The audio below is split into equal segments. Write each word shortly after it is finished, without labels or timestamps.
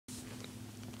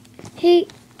Hey,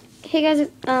 hey guys,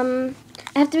 I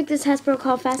have to make this Hasbro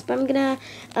call fast, but I'm gonna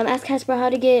ask Hasbro how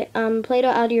to get Play-Doh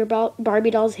out of your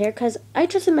Barbie doll's hair, because I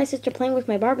trusted my sister playing with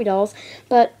my Barbie dolls,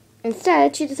 but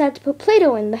instead she decided to put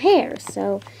Play-Doh in the hair.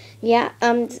 So yeah,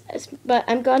 but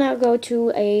I'm gonna go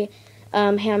to a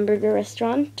hamburger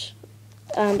restaurant.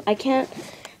 I can't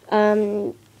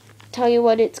tell you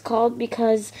what it's called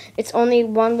because it's only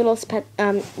one little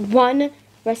one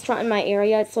restaurant in my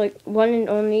area. It's like one and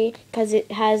only because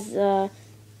it has for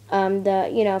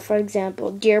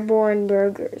example, Dearborn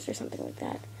Burgers or something like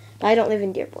that. But I don't live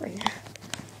in Dearborn.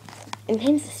 And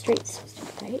name's the street,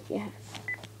 right? Yeah.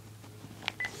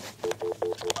 I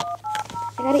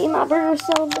gotta eat my burger,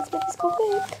 so let's make this go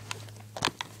quick.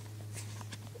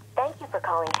 Thank you for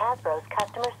calling Hasbro's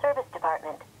customer service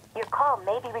department. Your call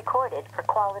may be recorded for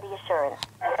quality assurance.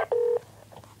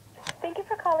 Thank you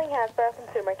for calling Hasbro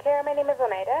Consumer Care. My name is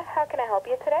Oneida. How can I help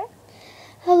you today?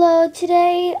 Hello,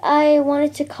 today I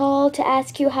wanted to call to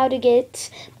ask you how to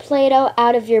get Play-Doh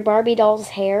out of your Barbie doll's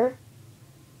hair.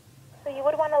 So you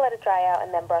would want to let it dry out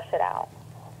and then brush it out.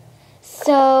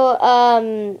 So,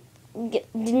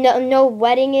 no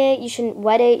wetting it. You shouldn't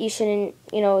wet it. You shouldn't,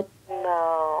 No.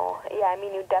 Yeah, I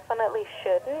mean, you definitely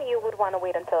shouldn't. You would want to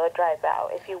wait until it dries out.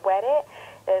 If you wet it,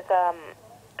 there's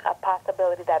a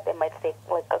possibility that it might stay,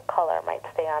 like a color might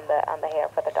stay on the hair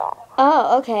for the doll.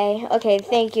 Oh, okay. Okay,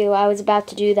 thank you. I was about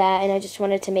to do that, and I just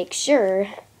wanted to make sure.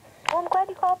 Well, I'm glad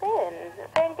you called in.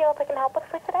 Is there anything else I can help with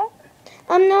for today?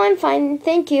 No, I'm fine.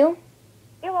 Thank you.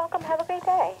 You're welcome. Have a great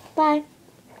day. Bye.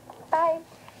 Bye.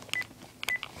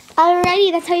 Alrighty,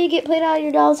 that's how you get Play-Doh out of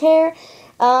your doll's hair.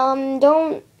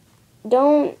 Don't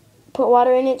put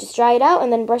water in it. Just dry it out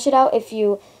and then brush it out. If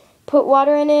you put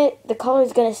water in it, the color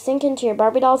is going to sink into your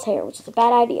Barbie doll's hair, which is a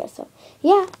bad idea. So,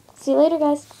 yeah. See you later,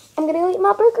 guys. I'm going to go eat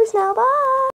my burgers now. Bye.